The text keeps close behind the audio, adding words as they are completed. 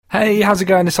Hey, how's it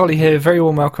going? It's Ollie here. Very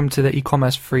warm welcome to the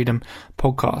E-Commerce Freedom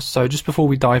podcast. So just before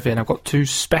we dive in, I've got two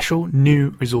special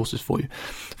new resources for you.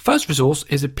 First resource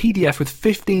is a PDF with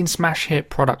 15 smash hit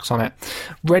products on it,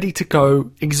 ready to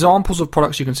go, examples of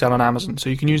products you can sell on Amazon. So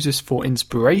you can use this for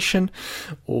inspiration,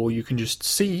 or you can just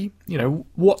see,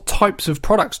 what types of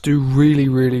products do really,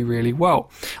 really, really well.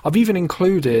 I've even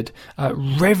included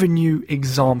revenue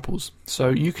examples. So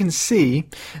you can see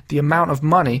the amount of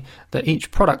money that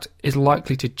each product is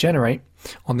likely to generate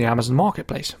on the Amazon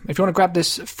marketplace. If you want to grab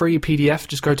this free PDF,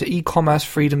 just go to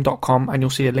ecommercefreedom.com and you'll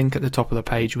see a link at the top of the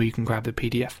page where you can grab the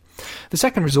PDF. The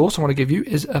second resource I want to give you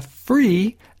is a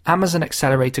free Amazon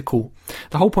Accelerator call.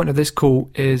 The whole point of this call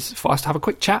is for us to have a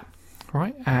quick chat,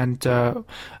 right? And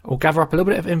we'll gather up a little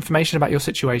bit of information about your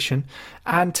situation,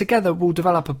 and together we'll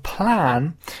develop a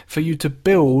plan for you to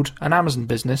build an Amazon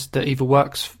business that either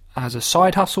works as a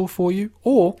side hustle for you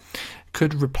or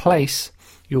could replace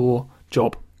your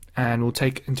job. And we'll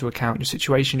take into account your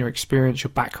situation, your experience, your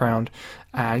background,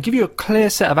 and give you a clear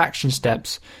set of action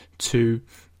steps to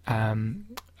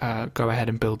go ahead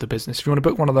and build the business. If you want to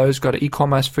book one of those, go to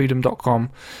ecommercefreedom.com,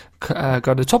 go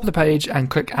to the top of the page and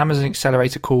click Amazon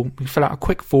Accelerator Call. You can fill out a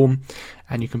quick form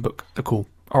and you can book the call.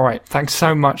 All right, thanks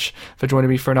so much for joining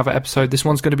me for another episode. This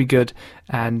one's going to be good,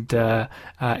 and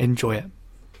enjoy it.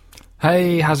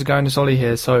 Hey, how's it going? It's Ollie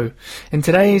here. So in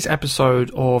today's episode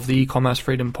of the E-Commerce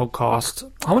Freedom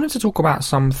Podcast, I wanted to talk about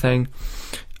something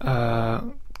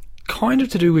kind of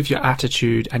to do with your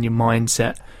attitude and your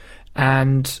mindset,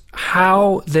 and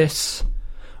how this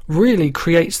really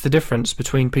creates the difference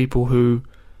between people who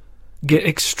get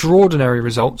extraordinary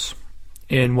results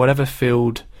in whatever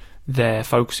field they're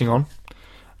focusing on,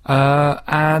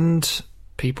 and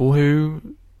people who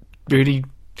really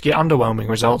get underwhelming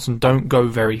results and don't go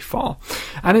very far.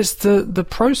 And it's the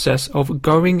process of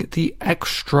going the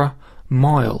extra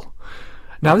mile.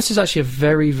 Now, this is actually a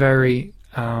very, very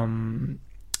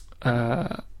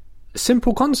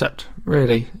simple concept,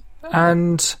 really.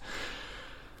 And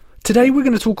today we're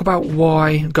going to talk about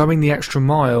why going the extra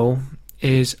mile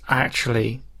is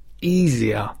actually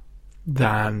easier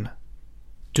than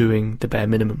doing the bare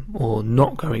minimum or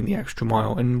not going the extra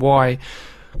mile, and why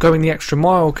going the extra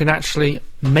mile can actually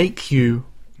make you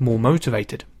more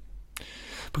motivated.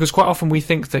 Because quite often we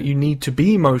think that you need to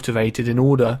be motivated in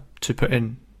order to put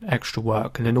in extra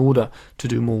work and in order to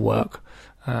do more work.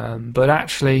 But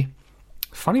actually,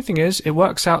 funny thing is, it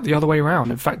works out the other way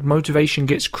around. In fact, motivation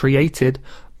gets created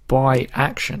by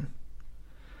action.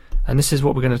 And this is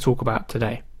what we're going to talk about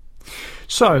today.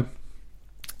 So,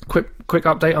 quick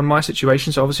update on my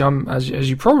situation. So obviously, I'm, as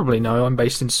you probably know, I'm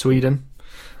based in Sweden.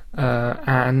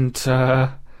 And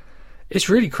it's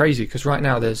really crazy because right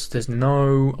now there's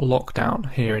no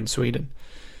lockdown here in Sweden.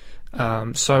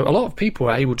 So a lot of people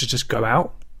are able to just go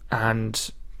out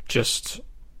and just,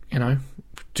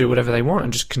 do whatever they want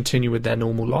and just continue with their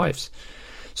normal lives.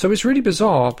 So it's really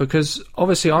bizarre because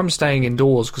obviously I'm staying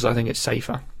indoors because I think it's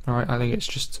safer. All right, I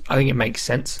think it makes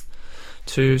sense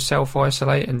to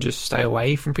self-isolate and just stay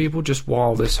away from people just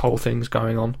while this whole thing's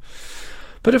going on.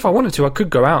 But if I wanted to, I could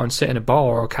go out and sit in a bar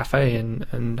or a cafe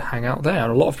and hang out there.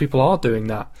 And a lot of people are doing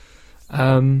that.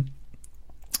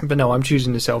 But no, I'm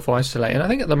choosing to self-isolate. And I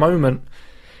think at the moment,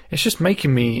 it's just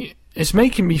making me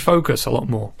focus a lot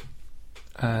more.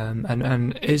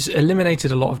 And it's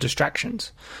eliminated a lot of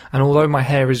distractions. And although my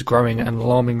hair is growing at an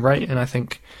alarming rate, and I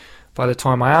think by the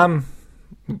time I am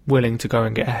willing to go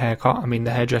and get a haircut,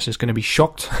 the hairdresser is going to be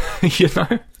shocked,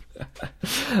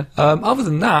 Other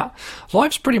than that,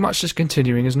 life's pretty much just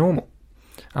continuing as normal.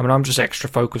 I'm just extra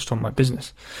focused on my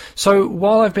business. So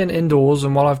while I've been indoors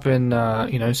and while I've been,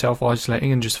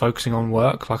 self-isolating and just focusing on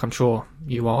work, like I'm sure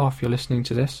you are if you're listening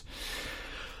to this,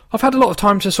 I've had a lot of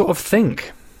time to sort of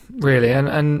think, really,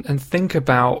 and think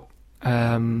about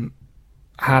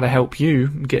how to help you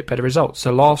get better results.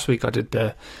 So last week I did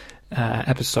the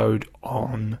episode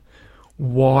on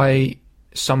why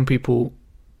some people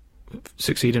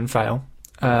succeed and fail,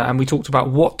 and we talked about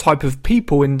what type of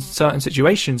people in certain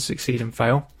situations succeed and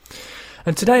fail.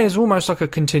 And today is almost like a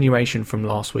continuation from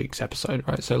last week's episode,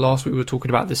 right? So last week we were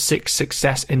talking about the 6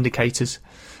 success indicators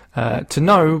to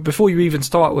know before you even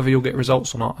start whether you'll get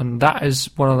results or not. And that is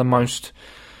one of the most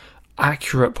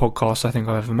accurate podcasts I think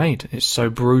I've ever made. It's so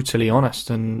brutally honest,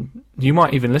 and you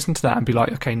might even listen to that and be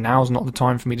like, okay, now's not the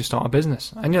time for me to start a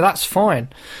business. And that's fine.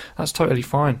 That's totally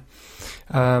fine.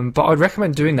 But I'd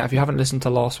recommend doing that. If you haven't listened to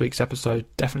last week's episode,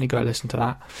 definitely go listen to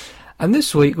that. And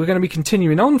this week we're going to be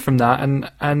continuing on from that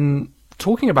and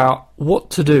talking about what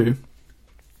to do.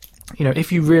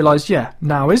 If you realise,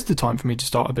 now is the time for me to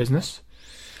start a business.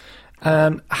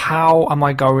 How am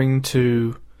I going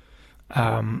to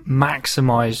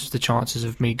maximize the chances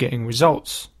of me getting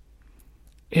results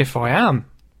if I am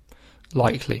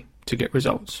likely to get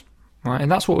results, right? And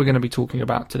that's what we're going to be talking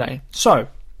about today. So,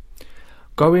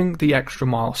 going the extra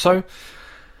mile. So,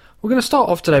 we're going to start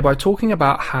off today by talking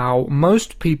about how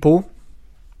most people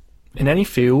in any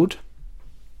field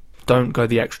don't go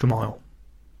the extra mile.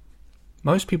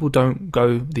 Most people don't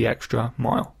go the extra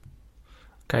mile.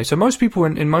 Okay, so most people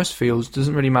in most fields,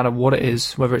 doesn't really matter what it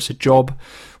is, whether it's a job,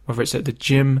 whether it's at the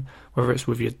gym, whether it's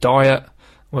with your diet,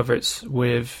 whether it's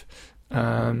with,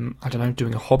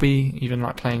 doing a hobby, even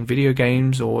like playing video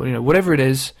games or, whatever it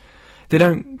is, they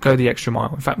don't go the extra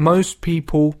mile. In fact, most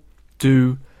people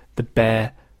do the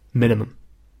bare minimum.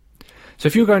 So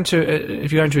if you're going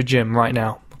to a gym right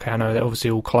now, okay, I know they're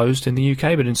obviously all closed in the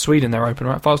UK, but in Sweden they're open,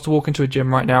 right? If I was to walk into a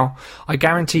gym right now, I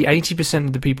guarantee 80%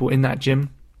 of the people in that gym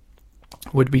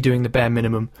would be doing the bare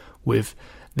minimum with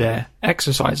their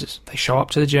exercises. They show up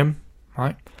to the gym,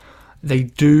 right? They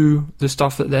do the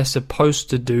stuff that they're supposed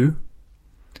to do,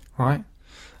 right?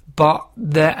 But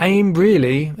their aim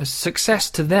really, a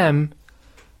success to them,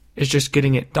 is just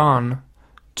getting it done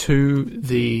to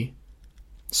the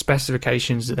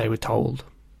specifications that they were told,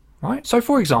 right? So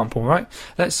for example, right,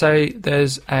 let's say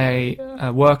there's a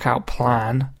workout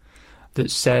plan that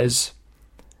says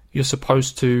you're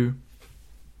supposed to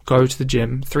go to the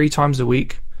gym 3 times a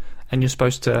week and you're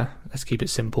supposed to, let's keep it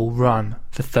simple, run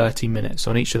for 30 minutes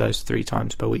on each of those 3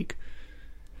 times per week.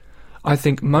 I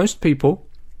think most people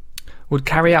would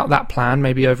carry out that plan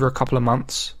maybe over a couple of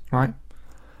months, right?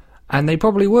 And they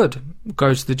probably would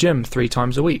go to the gym 3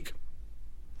 times a week.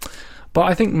 But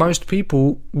I think most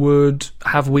people would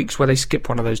have weeks where they skip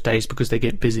one of those days because they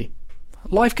get busy.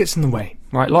 Life gets in the way,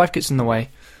 right? Life gets in the way.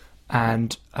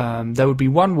 And there would be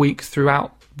one week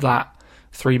throughout that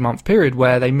 3-month period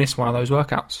where they miss one of those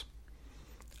workouts.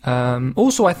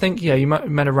 Also, I think, you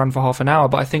might have run for half an hour,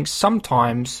 but I think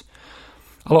sometimes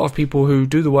a lot of people who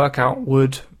do the workout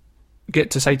would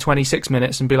get to say 26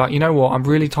 minutes and be like, you know what, I'm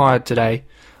really tired today.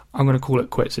 I'm going to call it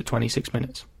quits at 26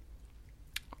 minutes.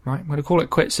 Right, I'm going to call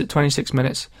it quits at 26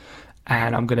 minutes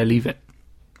and I'm going to leave it.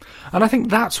 And I think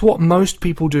that's what most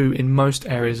people do in most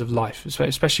areas of life,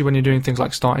 especially when you're doing things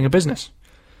like starting a business.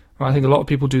 Right, I think a lot of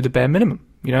people do the bare minimum.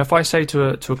 If I say to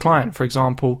a client, for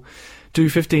example, do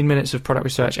 15 minutes of product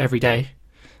research every day,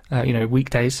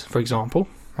 weekdays, for example,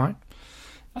 right?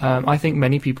 I think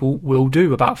many people will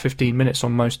do about 15 minutes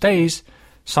on most days.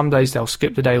 Some days they'll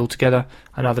skip the day altogether,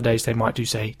 and other days they might do,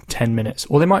 say, 10 minutes.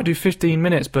 Or they might do 15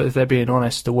 minutes, but if they're being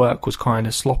honest, the work was kind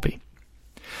of sloppy.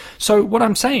 So what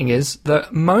I'm saying is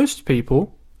that most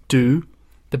people do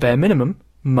the bare minimum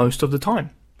most of the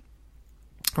time.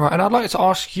 Right, and I'd like to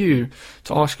ask you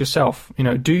to ask yourself,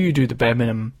 do you do the bare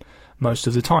minimum most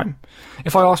of the time?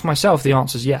 If I ask myself, the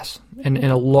answer is yes, in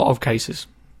a lot of cases.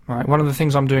 Right, one of the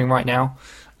things I'm doing right now,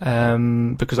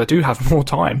 because I do have more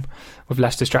time with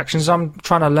less distractions, I'm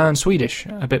trying to learn Swedish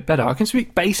a bit better. I can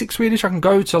speak basic Swedish. I can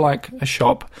go to like a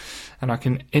shop and I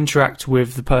can interact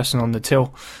with the person on the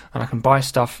till and I can buy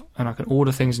stuff and I can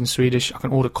order things in Swedish. I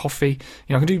can order coffee.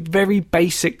 I can do very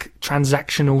basic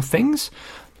transactional things.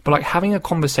 But like having a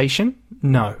conversation,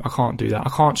 no, I can't do that.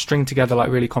 I can't string together like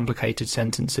really complicated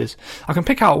sentences. I can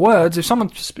pick out words. If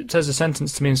someone says a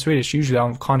sentence to me in Swedish, usually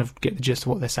I'll kind of get the gist of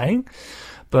what they're saying.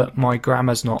 But my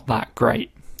grammar's not that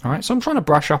great. All right, so I'm trying to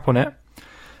brush up on it.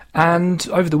 And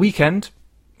over the weekend,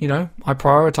 I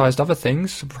prioritized other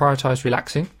things, prioritized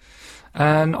relaxing.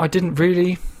 And I didn't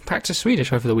really practice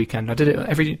Swedish over the weekend. I did it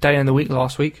every day in the week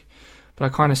last week, but I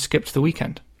kind of skipped the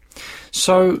weekend.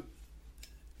 So,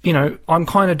 I'm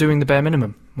kind of doing the bare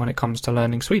minimum when it comes to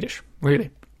learning Swedish, really.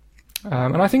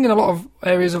 And I think in a lot of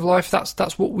areas of life,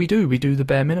 that's what we do. We do the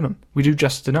bare minimum. We do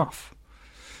just enough.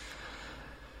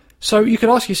 So you could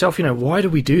ask yourself, why do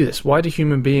we do this? Why do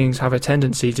human beings have a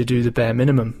tendency to do the bare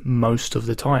minimum most of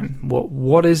the time?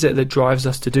 What is it that drives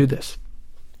us to do this?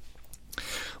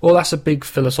 Well, that's a big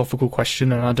philosophical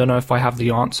question, and I don't know if I have the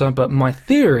answer, but my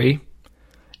theory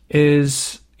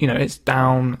is, it's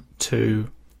down to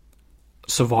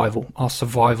survival, our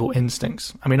survival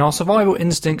instincts. I mean, our survival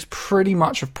instincts pretty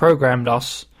much have programmed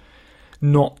us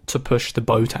not to push the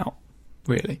boat out,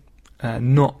 really,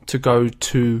 not to go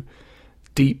too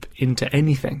deep into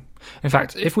anything. In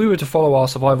fact, if we were to follow our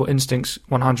survival instincts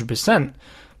 100%,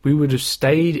 we would have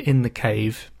stayed in the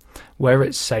cave where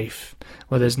it's safe,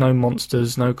 where there's no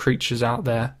monsters, no creatures out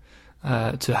there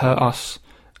to hurt us.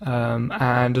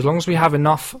 And as long as we have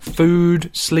enough food,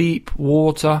 sleep,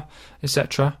 water,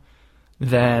 etc.,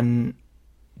 then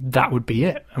that would be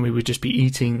it. And we would just be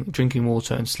eating, drinking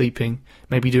water and sleeping,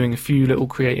 maybe doing a few little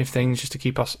creative things just to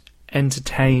keep us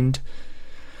entertained.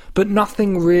 But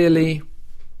nothing really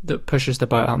that pushes the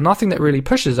boat out. Nothing that really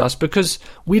pushes us, because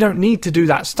we don't need to do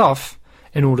that stuff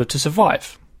in order to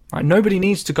survive. Right? Nobody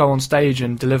needs to go on stage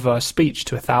and deliver a speech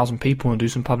to 1,000 people and do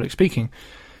some public speaking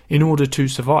in order to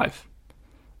survive.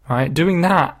 Right? Doing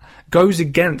that goes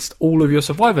against all of your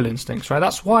survival instincts. Right?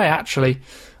 That's why actually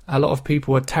a lot of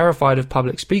people are terrified of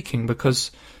public speaking,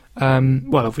 because,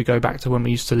 if we go back to when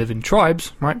we used to live in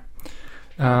tribes, right?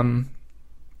 It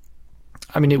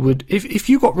would, if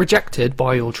you got rejected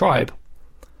by your tribe,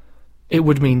 it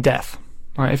would mean death.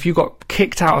 Right? If you got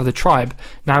kicked out of the tribe,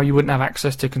 now you wouldn't have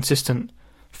access to consistent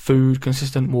food,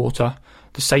 consistent water,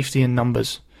 the safety in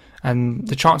numbers, and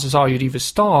the chances are you'd either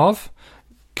starve,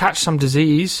 catch some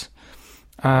disease,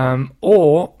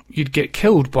 or you'd get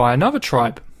killed by another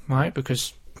tribe, right?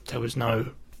 Because there was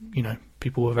no,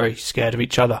 people were very scared of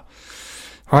each other,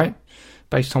 right?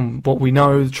 Based on what we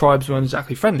know, the tribes weren't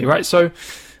exactly friendly, right? So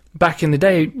back in the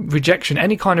day, rejection,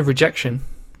 any kind of rejection,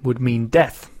 would mean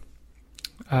death.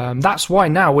 That's why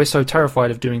now we're so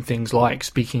terrified of doing things like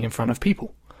speaking in front of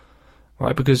people,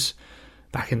 right? Because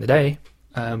back in the day,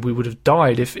 we would have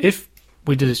died if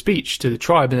we did a speech to the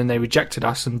tribe and then they rejected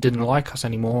us and didn't like us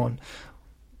anymore and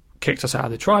kicked us out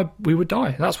of the tribe, we would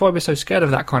die. That's why we're so scared of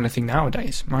that kind of thing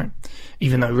nowadays, right?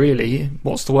 Even though really,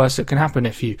 what's the worst that can happen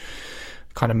if you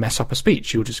kind of mess up a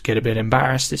speech? You'll just get a bit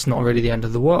embarrassed. It's not really the end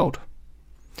of the world.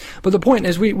 But the point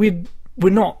is, we're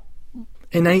not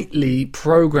innately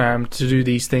programmed to do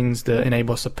these things that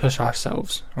enable us to push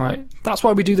ourselves, right? That's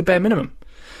why we do the bare minimum.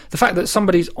 The fact that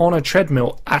somebody's on a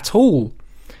treadmill at all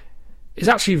is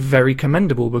actually very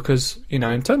commendable, because, in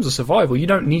terms of survival, you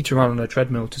don't need to run on a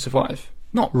treadmill to survive.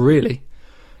 Not really.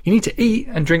 You need to eat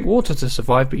and drink water to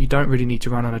survive, but you don't really need to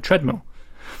run on a treadmill.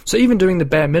 So even doing the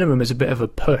bare minimum is a bit of a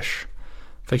push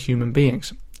for human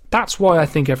beings. That's why I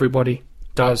think everybody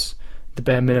does the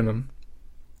bare minimum.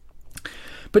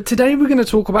 But today we're going to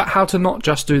talk about how to not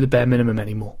just do the bare minimum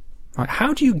anymore. Right?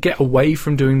 How do you get away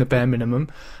from doing the bare minimum,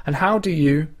 and how do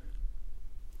you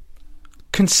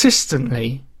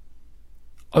consistently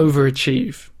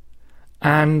overachieve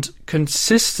and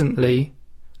consistently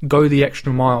go the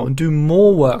extra mile and do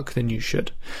more work than you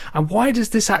should? And why does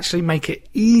this actually make it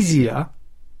easier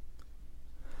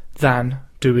than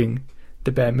doing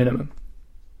the bare minimum?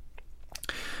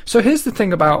 So here's the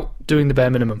thing about doing the bare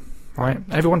minimum, right?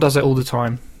 Everyone does it all the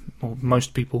time, or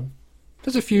most people.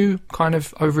 There's a few kind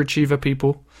of overachiever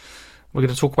people. We're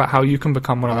going to talk about how you can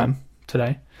become one of them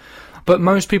today. But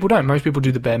most people don't. Most people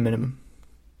do the bare minimum.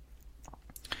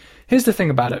 Here's the thing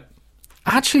about it.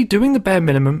 Actually, doing the bare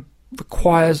minimum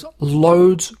requires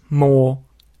loads more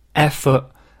effort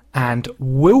and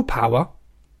willpower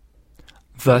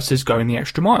versus going the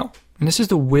extra mile. And this is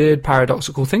the weird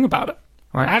paradoxical thing about it.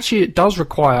 Right? Actually, it does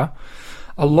require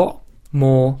a lot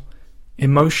more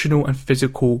emotional and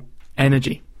physical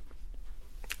energy.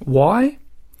 Why?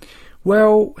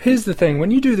 Well, here's the thing.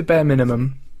 When you do the bare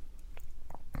minimum,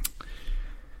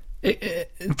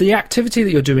 the activity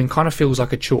that you're doing kind of feels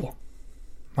like a chore.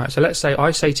 Right? So let's say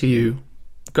I say to you,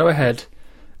 go ahead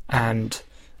and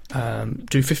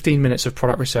do 15 minutes of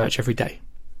product research every day.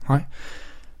 Right?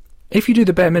 If you do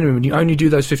the bare minimum and you only do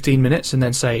those 15 minutes, and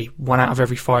then say 1 out of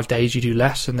every 5 days you do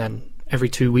less, and then every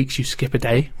 2 weeks you skip a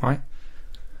day, right?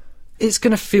 It's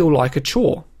going to feel like a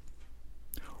chore.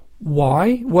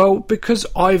 Why? Well, because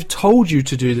I've told you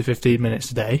to do the 15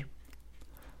 minutes a day,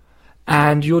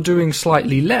 and you're doing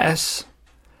slightly less,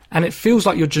 and it feels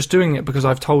like you're just doing it because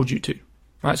I've told you to.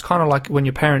 Right? It's kind of like when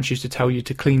your parents used to tell you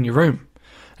to clean your room,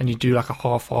 and you do like a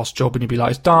half-assed job and you'd be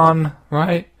like, it's done,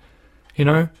 right?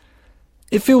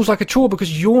 It feels like a chore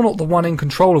because you're not the one in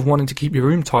control of wanting to keep your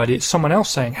room tidy. It's someone else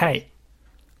saying, hey,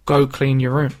 go clean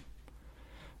your room.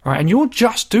 Right? And you're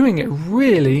just doing it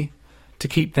really to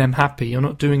keep them happy. You're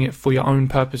not doing it for your own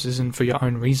purposes and for your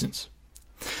own reasons.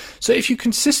 So if you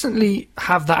consistently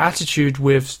have that attitude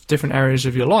with different areas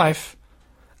of your life,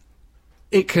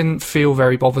 it can feel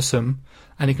very bothersome,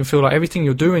 and it can feel like everything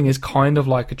you're doing is kind of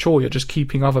like a chore. You're just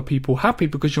keeping other people happy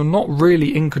because you're not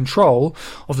really in control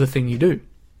of the thing you do.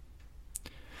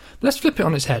 Let's flip it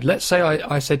on its head. Let's say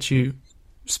I said to you,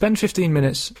 spend 15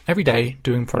 minutes every day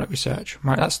doing product research.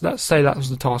 Right? Let's say that was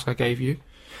the task I gave you.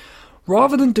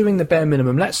 Rather than doing the bare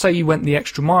minimum, let's say you went the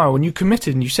extra mile and you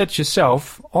committed and you said to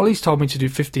yourself, Ollie's told me to do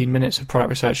 15 minutes of product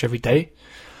research every day,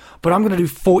 but I'm going to do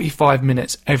 45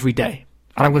 minutes every day.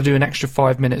 And I'm going to do an extra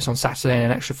 5 minutes on Saturday and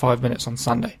an extra 5 minutes on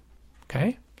Sunday.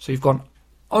 Okay? So you've gone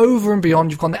over and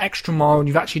beyond, you've gone the extra mile, and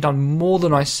you've actually done more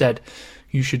than I said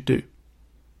you should do.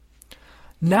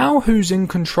 Now who's in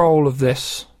control of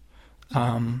this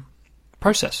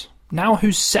process? Now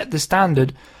who's set the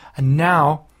standard, and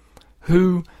now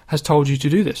who has told you to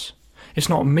do this? It's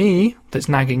not me that's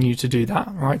nagging you to do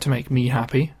that, right, to make me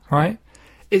happy, right?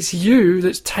 It's you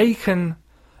that's taken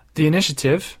the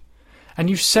initiative and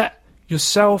you've set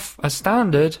yourself a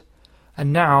standard,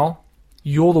 and now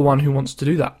you're the one who wants to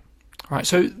do that, right?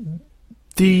 So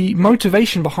the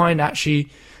motivation behind actually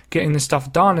getting this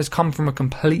stuff done has come from a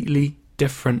completely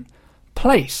different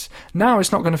place. Now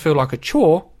it's not going to feel like a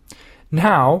chore.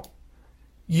 Now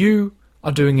you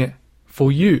are doing it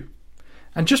for you.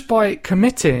 And just by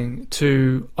committing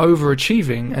to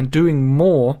overachieving and doing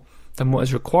more than what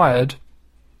is required,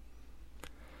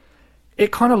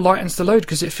 it kind of lightens the load,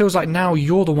 because it feels like now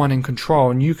you're the one in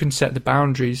control and you can set the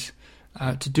boundaries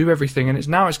to do everything, and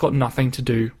it's got nothing to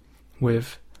do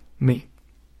with me.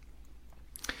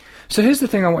 So here's the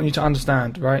thing I want you to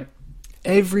understand, right?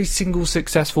 Every single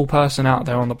successful person out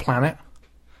there on the planet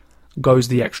goes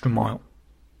the extra mile.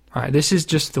 Right? This is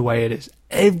just the way it is.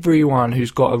 Everyone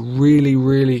who's got a really,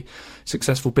 really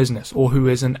successful business, or who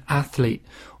is an athlete,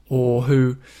 or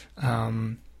who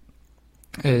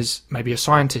is maybe a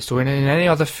scientist, or in any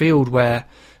other field where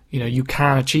you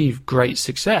can achieve great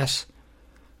success,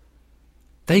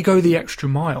 they go the extra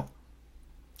mile.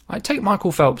 I take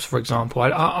Michael Phelps, for example.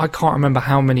 I can't remember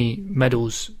how many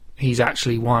medals he's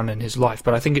actually won in his life,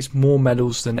 but I think it's more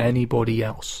medals than anybody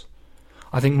else.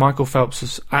 I think Michael Phelps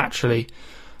has actually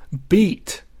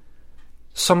beat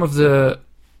some of the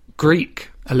Greek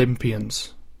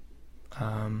Olympians,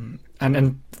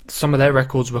 and some of their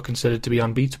records were considered to be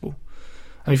unbeatable.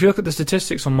 And if you look at the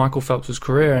statistics on Michael Phelps'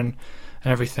 career and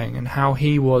everything, and how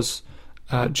he was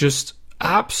just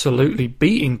absolutely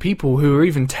beating people who were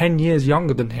even 10 years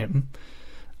younger than him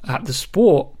at the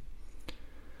sport,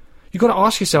 you've got to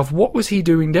ask yourself, what was he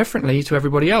doing differently to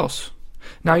everybody else?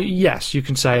 Now, yes, you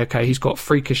can say, okay, he's got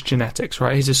freakish genetics,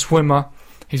 right? He's a swimmer.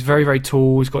 He's very, very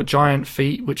tall. He's got giant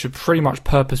feet, which are pretty much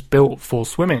purpose-built for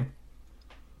swimming.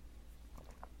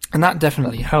 And that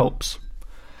definitely helps.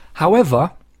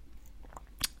 However,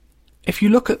 if you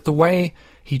look at the way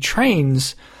he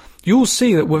trains, you'll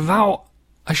see that without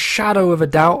a shadow of a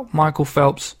doubt, Michael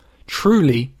Phelps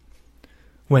truly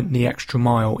went the extra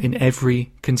mile in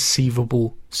every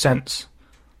conceivable sense.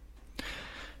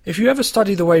 If you ever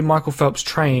study the way Michael Phelps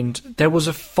trained, there was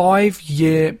a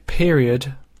 5-year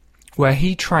period where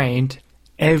he trained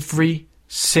every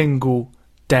single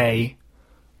day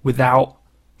without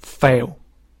fail.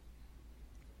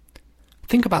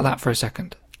 Think about that for a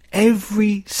second.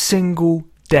 Every single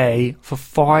day for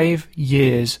 5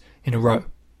 years in a row.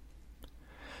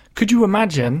 Could you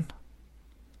imagine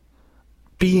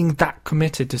being that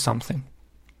committed to something?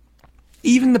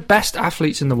 Even the best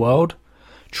athletes in the world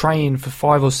train for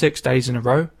 5 or 6 days in a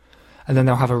row, and then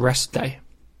they'll have a rest day.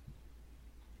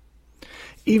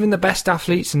 Even the best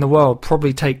athletes in the world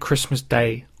probably take Christmas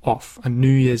Day off and New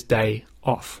Year's Day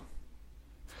off.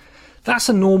 That's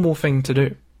a normal thing to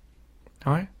do.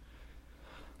 All right?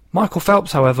 Michael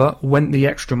Phelps, however, went the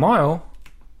extra mile,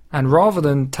 and rather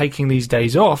than taking these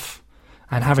days off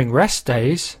and having rest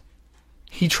days,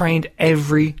 he trained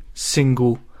every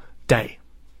single day.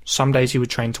 Some days he would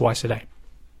train twice a day.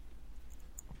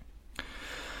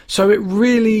 So it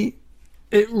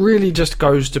really just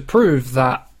goes to prove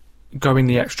that going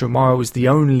the extra mile is the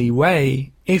only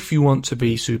way if you want to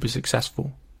be super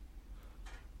successful.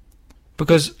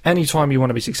 Because anytime you want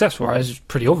to be successful, right, it's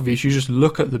pretty obvious. You just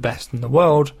look at the best in the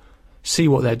world, see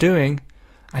what they're doing,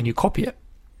 and you copy it.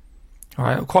 All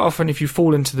right. Quite often, if you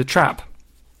fall into the trap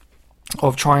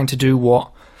of trying to do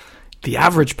what the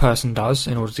average person does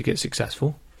in order to get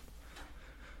successful,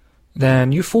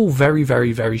 then you fall very,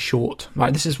 very, very short.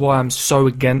 Like, this is why I'm so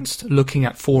against looking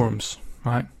at forums,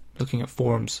 right? Looking at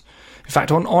forums. In fact,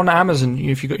 on Amazon,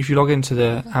 if you log into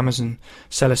the Amazon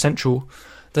Seller Central,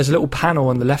 there's a little panel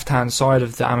on the left-hand side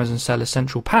of the Amazon Seller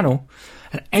Central panel,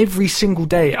 and every single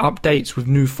day it updates with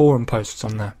new forum posts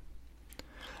on there.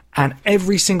 And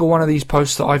every single one of these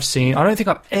posts that I've seen, I don't think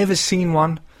I've ever seen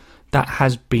one that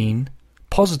has been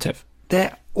positive.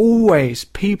 They're always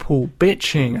people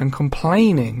bitching and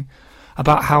complaining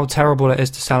about how terrible it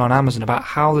is to sell on Amazon, about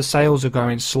how the sales are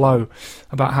going slow,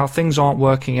 about how things aren't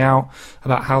working out,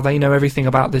 about how they know everything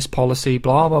about this policy,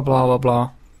 blah, blah, blah, blah,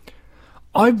 blah.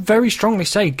 I very strongly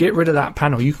say get rid of that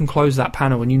panel. You can close that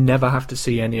panel and you never have to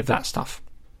see any of that stuff.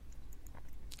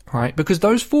 Right? Because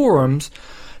those forums,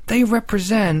 they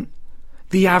represent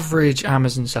the average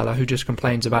Amazon seller who just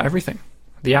complains about everything.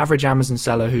 The average Amazon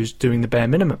seller who's doing the bare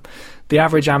minimum. The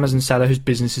average Amazon seller whose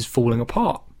business is falling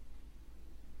apart.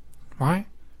 Right?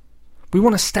 We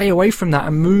want to stay away from that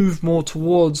and move more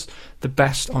towards the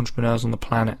best entrepreneurs on the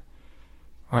planet.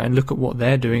 Right? And look at what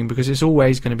they're doing, because it's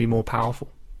always going to be more powerful.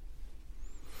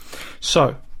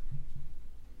 So,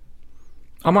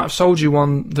 I might have sold you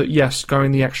one that, yes,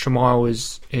 going the extra mile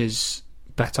is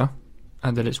better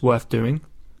and that it's worth doing.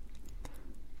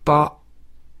 But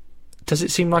does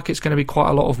it seem like it's going to be quite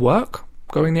a lot of work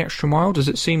going the extra mile? Does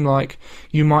it seem like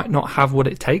you might not have what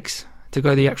it takes to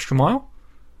go the extra mile?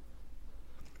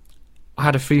 I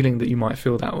had a feeling that you might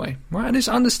feel that way, right? And it's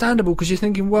understandable because you're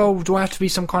thinking, well, do I have to be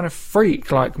some kind of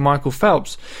freak like Michael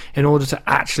Phelps in order to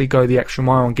actually go the extra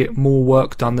mile and get more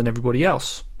work done than everybody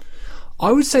else?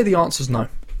 I would say the answer's no.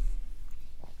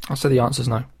 I'll say the answer's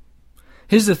no.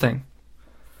 Here's the thing.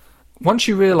 Once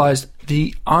you realise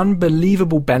the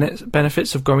unbelievable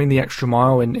benefits of going the extra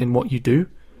mile in what you do,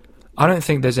 I don't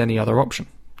think there's any other option.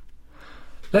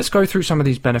 Let's go through some of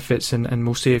these benefits and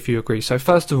we'll see if you agree. So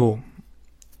first of all,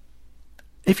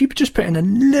 if you just put in a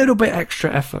little bit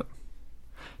extra effort,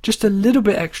 just a little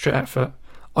bit extra effort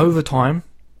over time,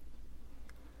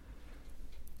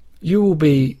 you will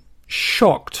be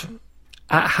shocked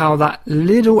at how that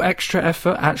little extra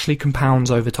effort actually compounds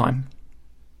over time.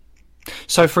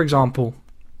 So for example,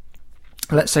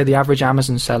 let's say the average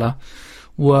Amazon seller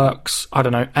works,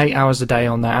 8 hours a day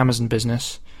on their Amazon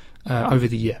business over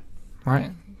the year,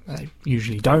 right? They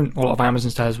usually don't. A lot of Amazon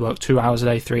sellers work 2 hours a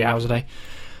day, 3 hours a day.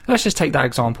 Let's just take that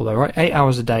example though, right? 8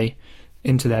 hours a day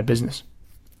into their business.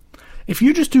 If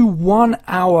you just do 1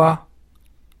 hour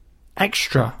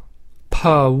extra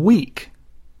per week,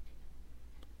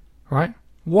 right?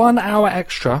 1 hour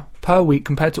extra per week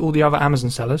compared to all the other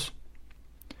Amazon sellers,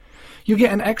 you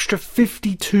get an extra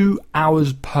 52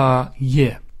 hours per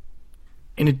year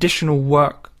in additional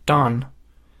work done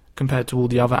compared to all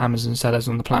the other Amazon sellers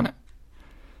on the planet,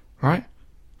 right?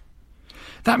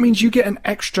 That means you get an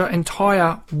extra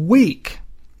entire week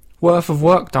worth of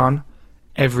work done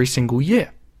every single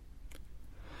year.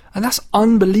 And that's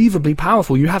unbelievably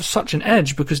powerful. You have such an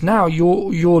edge because now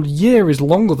your year is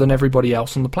longer than everybody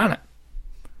else on the planet.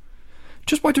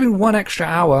 Just by doing 1 extra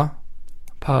hour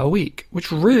per week,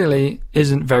 which really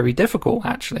isn't very difficult,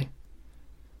 actually.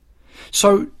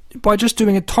 So by just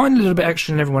doing a tiny little bit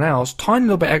extra than everyone else, tiny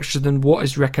little bit extra than what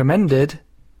is recommended,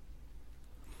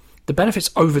 the benefits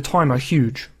over time are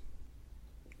huge,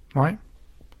 right?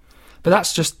 But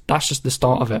that's just the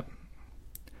start of it.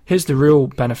 Here's the real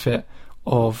benefit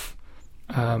of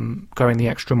going the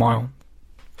extra mile.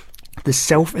 The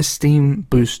self-esteem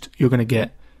boost you're going to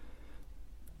get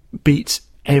beats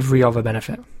every other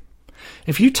benefit.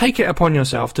 If you take it upon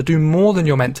yourself to do more than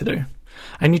you're meant to do,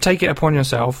 and you take it upon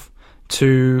yourself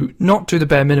to not do the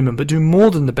bare minimum, but do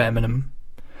more than the bare minimum,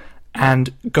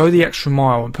 and go the extra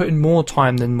mile and put in more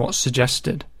time than what's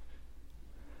suggested,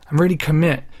 and really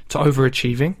commit to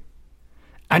overachieving,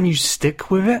 and you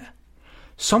stick with it,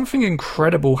 something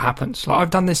incredible happens. Like, I've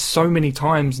done this so many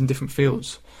times in different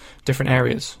fields, different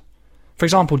areas. For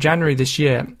example, January this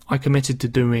year, I committed to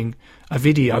doing a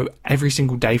video every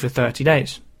single day for 30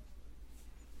 days.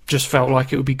 Just felt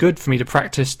like it would be good for me to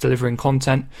practice delivering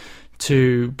content,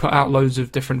 to put out loads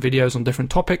of different videos on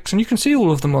different topics, and you can see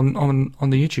all of them on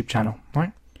the YouTube channel,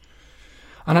 right?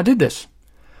 And I did this.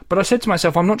 But I said to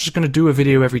myself, I'm not just going to do a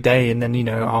video every day and then,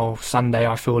 Sunday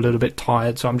I feel a little bit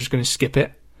tired, so I'm just going to skip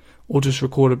it, or just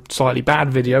record a slightly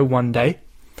bad video one day.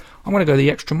 I'm going to go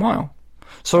the extra mile.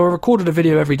 So I recorded a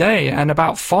video every day, and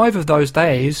about 5 of those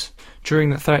days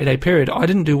during the 30-day period, I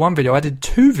didn't do one video, I did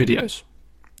 2 videos.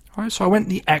 All right, so I went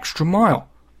the extra mile.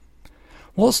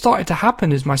 What started to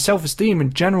happen is my self-esteem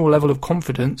and general level of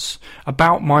confidence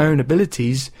about my own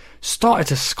abilities started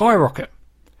to skyrocket.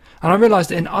 And I realized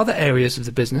that in other areas of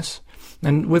the business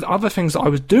and with other things that I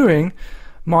was doing,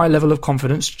 my level of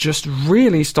confidence just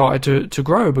really started to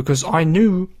grow, because I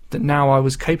knew that now I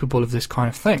was capable of this kind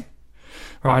of thing.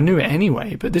 Right, I knew it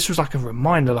anyway, but this was like a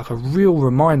reminder, like a real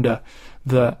reminder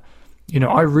that,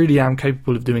 I really am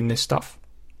capable of doing this stuff.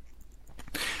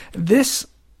 This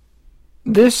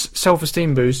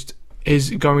self-esteem boost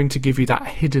is going to give you that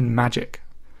hidden magic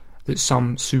that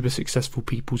some super successful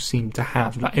people seem to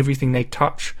have. Like everything they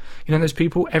touch, those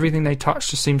people, everything they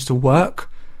touch just seems to work.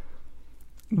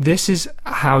 This is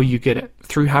how you get it,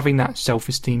 through having that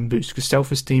self-esteem boost, because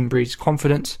self-esteem breeds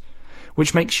confidence,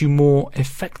 which makes you more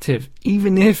effective,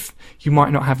 even if you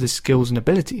might not have the skills and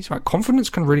abilities, right? Confidence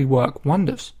can really work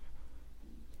wonders.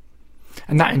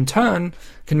 And that in turn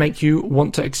can make you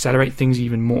want to accelerate things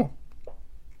even more.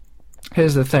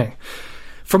 Here's the thing.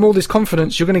 From all this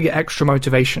confidence, you're going to get extra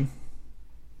motivation,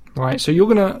 right? So you're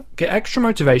going to get extra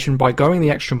motivation by going the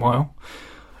extra mile.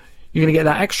 You're going to get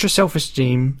that extra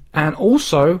self-esteem, and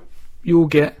also you'll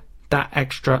get that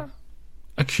extra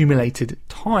accumulated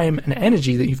time and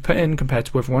energy that you've put in compared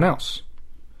to everyone else.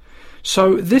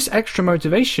 So this extra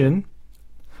motivation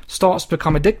starts to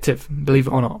become addictive, believe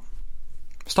it or not.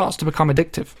 Starts to become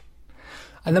addictive.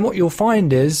 And then what you'll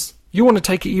find is you want to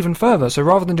take it even further. So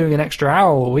rather than doing an extra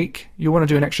hour a week, you want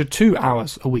to do an extra 2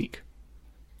 hours a week,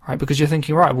 right? Because you're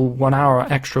thinking, right, well, 1 hour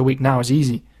extra a week now is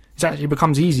easy. It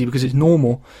becomes easy because it's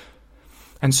normal.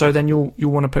 And so then you'll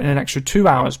want to put in an extra 2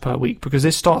 hours per week because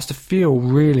this starts to feel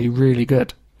really, really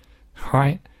good,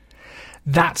 right?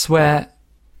 That's where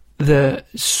the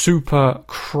super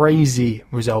crazy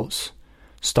results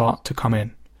start to come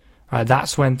in.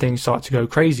 That's when things start to go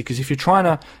crazy, because if you're trying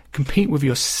to compete with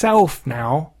yourself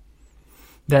now,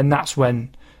 then that's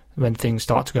when things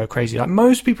start to go crazy. Like,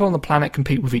 most people on the planet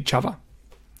compete with each other,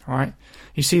 right?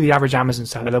 You see the average Amazon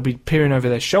seller, they'll be peering over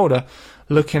their shoulder,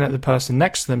 looking at the person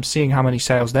next to them, seeing how many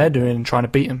sales they're doing and trying to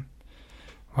beat them,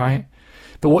 right?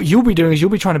 But what you'll be doing is you'll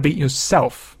be trying to beat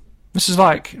yourself. This is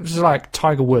like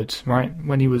Tiger Woods, right?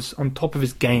 When he was on top of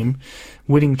his game,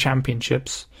 winning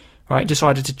championships, right?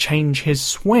 Decided to change his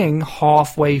swing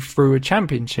halfway through a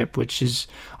championship, which is,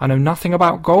 I know nothing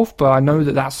about golf, but I know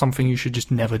that that's something you should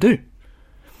just never do.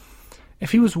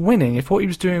 If he was winning, if what he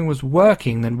was doing was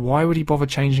working, then why would he bother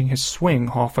changing his swing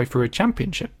halfway through a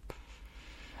championship?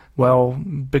 Well,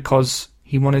 because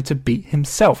he wanted to beat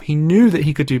himself. He knew that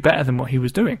he could do better than what he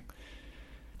was doing.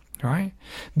 Right?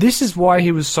 This is why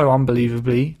he was so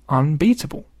unbelievably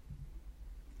unbeatable.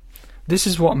 This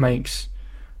is what makes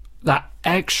that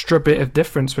extra bit of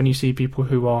difference when you see people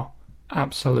who are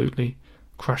absolutely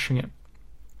crushing it.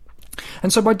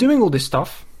 And so by doing all this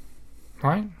stuff,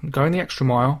 right, going the extra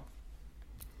mile,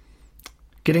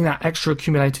 getting that extra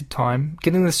accumulated time,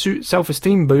 getting the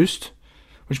self-esteem boost,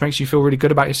 which makes you feel really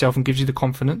good about yourself and gives you the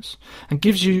confidence and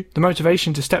gives you the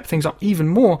motivation to step things up even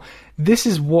more, this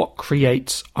is what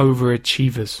creates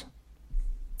overachievers,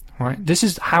 right? This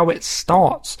is how it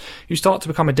starts. You start to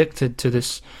become addicted to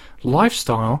this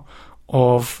lifestyle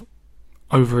of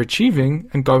overachieving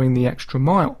and going the extra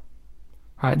mile,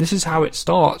 right? This is how it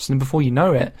starts, and before you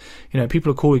know it,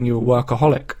 people are calling you a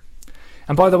workaholic.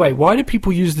 And by the way, why do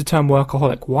people use the term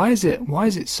workaholic? Why is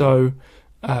it so?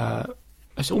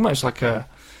 It's almost like an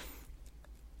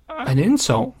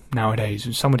insult nowadays.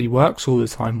 When somebody works all the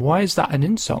time, why is that an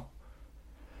insult?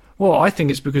 Well, I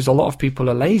think it's because a lot of people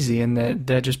are lazy and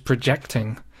they're just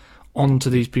projecting onto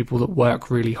these people that work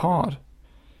really hard,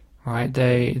 right?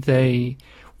 They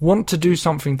want to do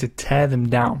something to tear them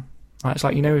down. Right? It's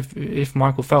like, if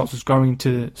Michael Phelps was going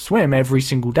to swim every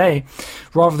single day,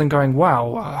 rather than going,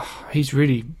 wow, he's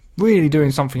really, really doing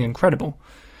something incredible.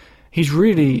 He's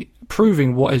really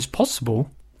proving what is possible,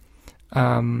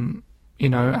 and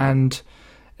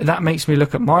that makes me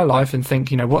look at my life and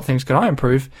think, what things can I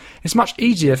improve? It's much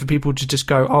easier for people to just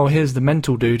go, oh, here's the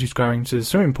mental dude who's going to the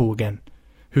swimming pool again,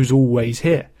 who's always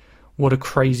here. What a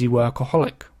crazy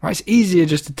workaholic, right? It's easier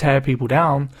just to tear people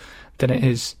down than it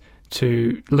is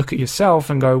to look at yourself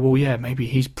and go, well, yeah, maybe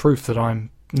he's proof that I'm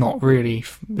not really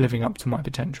living up to my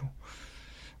potential,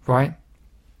 right?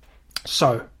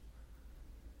 So,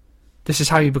 this is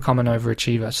how you become an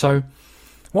overachiever. So,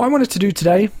 what I wanted to do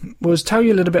today was tell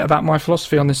you a little bit about my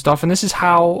philosophy on this stuff, and this is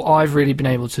how I've really been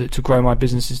able to grow my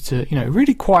businesses to,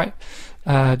 really quite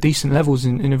decent levels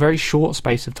in a very short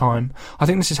space of time. I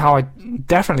think this is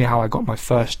definitely how I got my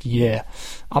first year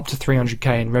up to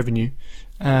 300k in revenue.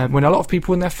 When a lot of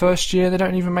people in their first year, they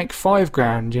don't even make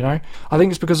 $5,000, I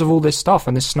think it's because of all this stuff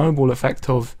and this snowball effect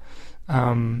of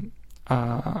going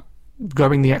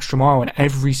the extra mile in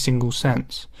every single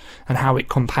sense, and how it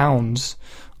compounds,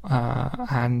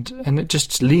 and it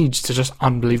just leads to just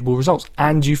unbelievable results,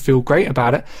 and you feel great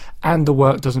about it, and the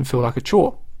work doesn't feel like a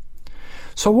chore.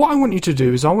 So what I want you to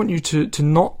do is I want you to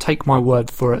not take my word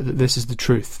for it that this is the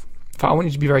truth. In fact, I want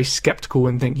you to be very skeptical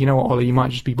and think, you know what, Ollie, you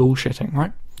might just be bullshitting,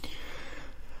 right?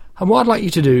 And what I'd like you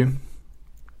to do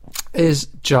is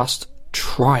just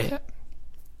try it.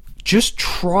 Just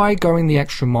try going the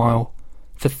extra mile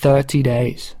for 30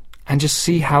 days and just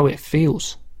see how it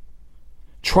feels.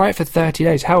 Try it for 30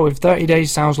 days. Hell, if 30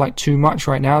 days sounds like too much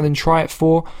right now, then try it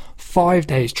for 5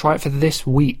 days. Try it for this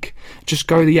week. Just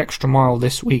go the extra mile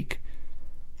this week.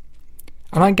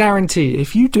 And I guarantee,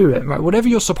 if you do it, right, whatever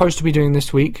you're supposed to be doing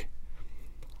this week,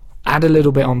 add a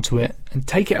little bit onto it and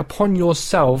take it upon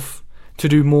yourself to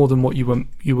do more than what you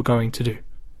were going to do.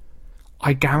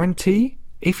 I guarantee,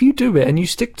 if you do it and you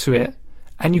stick to it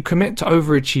and you commit to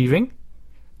overachieving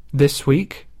this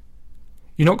week,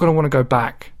 you're not going to want to go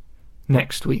back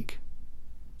next week.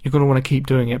 You're going to want to keep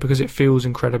doing it because it feels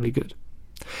incredibly good.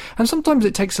 And sometimes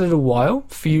it takes a little while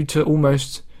for you to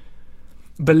almost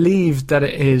believe that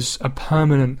it is a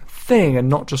permanent thing and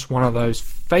not just one of those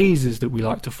phases that we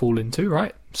like to fall into,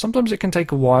 right? Sometimes it can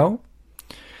take a while,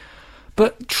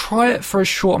 but try it for a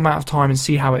short amount of time and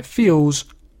see how it feels,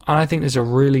 and I think there's a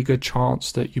really good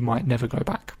chance that you might never go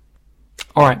back.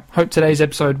 Alright, hope today's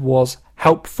episode was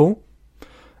helpful.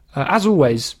 As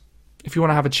always, if you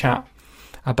want to have a chat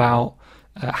about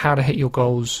how to hit your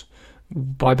goals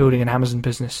by building an Amazon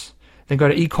business, then go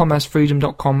to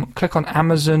ecommercefreedom.com, click on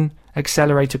Amazon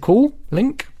Accelerator Call,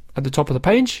 link at the top of the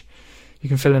page. You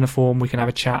can fill in a form, we can have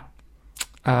a chat.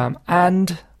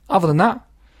 And other than that,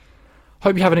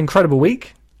 hope you have an incredible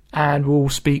week, and we'll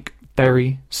speak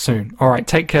very soon. Alright,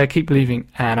 take care, keep believing,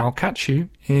 and I'll catch you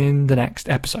in the next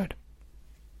episode.